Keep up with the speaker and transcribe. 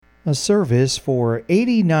A service for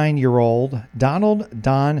 89-year-old Donald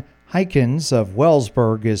Don Hykins of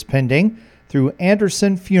Wellsburg is pending through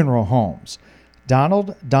Anderson Funeral Homes.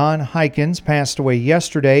 Donald Don Hykins passed away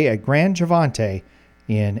yesterday at Grand Javante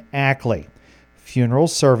in Ackley. Funeral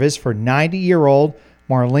service for 90-year-old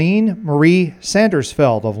Marlene Marie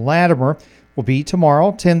Sandersfeld of Latimer will be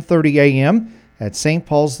tomorrow, 10:30 a.m. at St.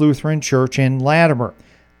 Paul's Lutheran Church in Latimer.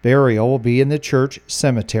 Burial will be in the church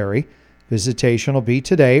cemetery. Visitation will be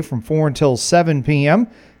today from 4 until 7 p.m.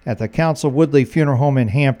 at the Council Woodley Funeral Home in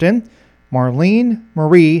Hampton. Marlene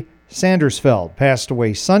Marie Sandersfeld passed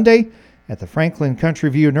away Sunday at the Franklin Country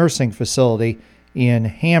View Nursing Facility in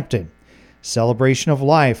Hampton. Celebration of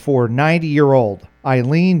life for 90-year-old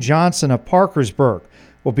Eileen Johnson of Parkersburg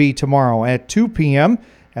will be tomorrow at 2 p.m.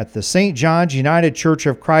 at the St. John's United Church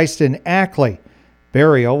of Christ in Ackley.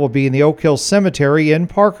 Burial will be in the Oak Hill Cemetery in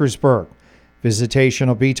Parkersburg. Visitation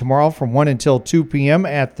will be tomorrow from 1 until 2 p.m.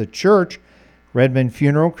 at the church. Redmond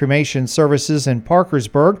Funeral Cremation Services in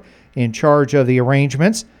Parkersburg in charge of the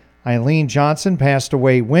arrangements. Eileen Johnson passed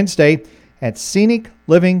away Wednesday at Scenic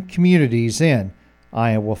Living Communities in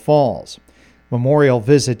Iowa Falls. Memorial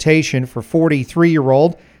visitation for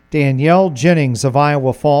 43-year-old Danielle Jennings of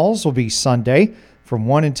Iowa Falls will be Sunday from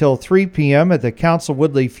 1 until 3 p.m. at the Council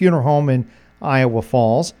Woodley Funeral Home in Iowa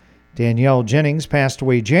Falls. Danielle Jennings passed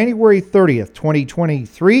away January 30th,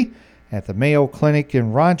 2023 at the Mayo Clinic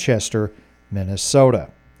in Rochester, Minnesota.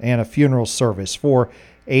 And a funeral service for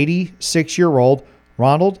 86-year-old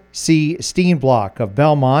Ronald C. Steenblock of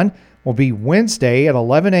Belmont will be Wednesday at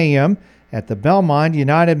 11 a.m. at the Belmont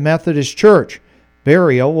United Methodist Church.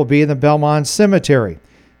 Burial will be in the Belmont Cemetery.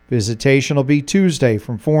 Visitation will be Tuesday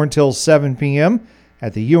from 4 until 7 p.m.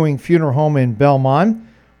 at the Ewing Funeral Home in Belmont.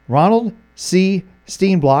 Ronald C.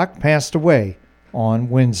 Steenblock passed away on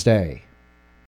Wednesday.